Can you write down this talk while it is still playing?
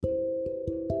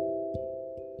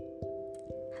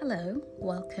Hello,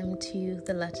 welcome to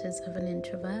the Letters of an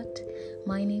Introvert.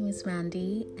 My name is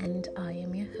Mandy and I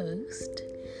am your host.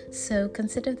 So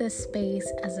consider this space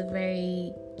as a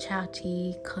very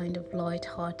chatty, kind of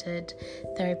light-hearted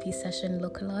therapy session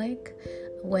lookalike,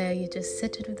 where you just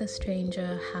sit with a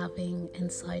stranger having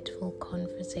insightful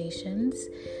conversations.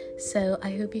 So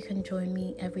I hope you can join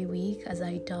me every week as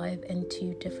I dive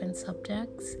into different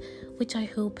subjects, which I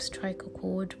hope strike a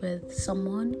chord with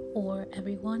someone or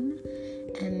everyone.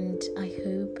 And I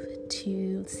hope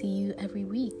to see you every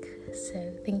week.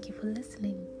 So thank you for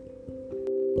listening.